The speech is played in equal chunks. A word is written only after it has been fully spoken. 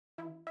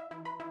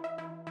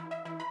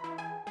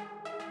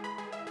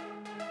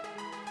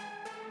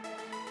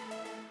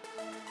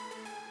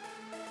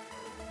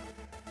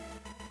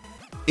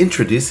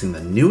Introducing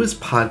the newest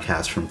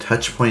podcast from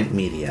Touchpoint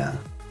Media.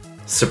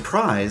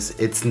 Surprise,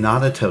 it's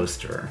not a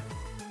toaster.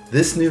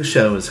 This new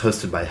show is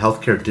hosted by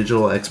healthcare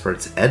digital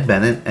experts Ed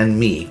Bennett and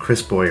me,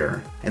 Chris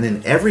Boyer. And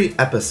in every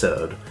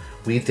episode,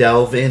 we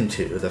delve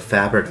into the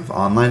fabric of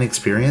online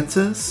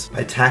experiences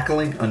by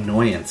tackling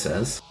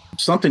annoyances.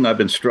 Something I've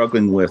been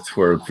struggling with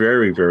for a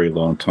very, very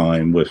long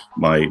time with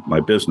my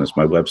business,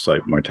 my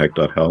website,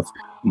 martech.health.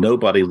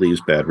 Nobody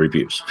leaves bad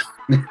reviews.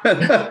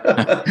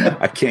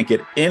 I can't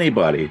get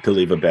anybody to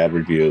leave a bad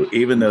review,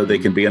 even though they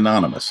can be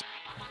anonymous.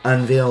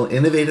 Unveil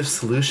innovative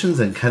solutions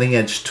and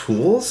cutting-edge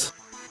tools.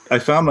 I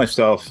found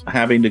myself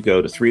having to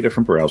go to 3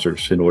 different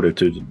browsers in order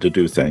to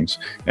do things.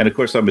 And of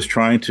course, I was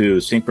trying to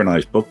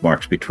synchronize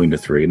bookmarks between the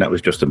 3, and that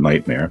was just a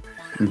nightmare.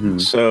 Mm-hmm.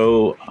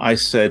 So I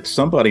said,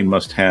 somebody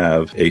must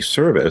have a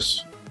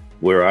service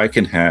where I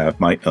can have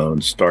my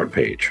own start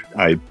page.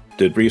 I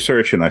did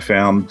research and I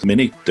found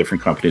many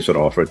different companies that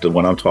offer it. The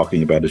one I'm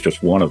talking about is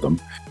just one of them.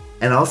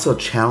 And also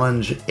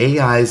challenge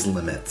AI's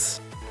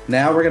limits.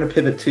 Now we're going to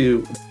pivot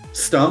to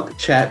Stump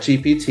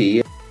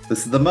ChatGPT.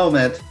 This is the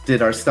moment.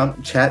 Did our Stump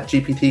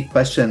ChatGPT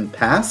question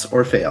pass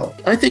or fail?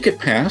 I think it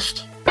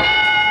passed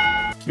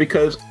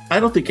because I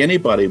don't think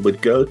anybody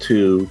would go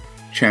to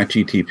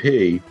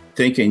ChatGPT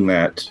thinking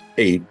that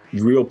a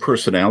real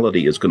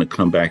personality is going to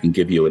come back and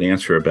give you an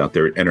answer about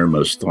their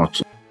innermost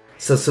thoughts.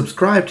 So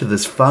subscribe to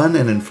this fun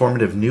and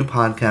informative new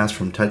podcast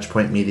from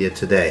Touchpoint Media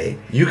today.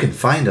 You can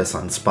find us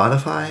on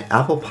Spotify,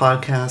 Apple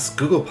Podcasts,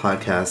 Google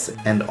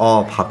Podcasts, and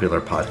all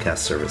popular podcast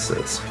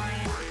services.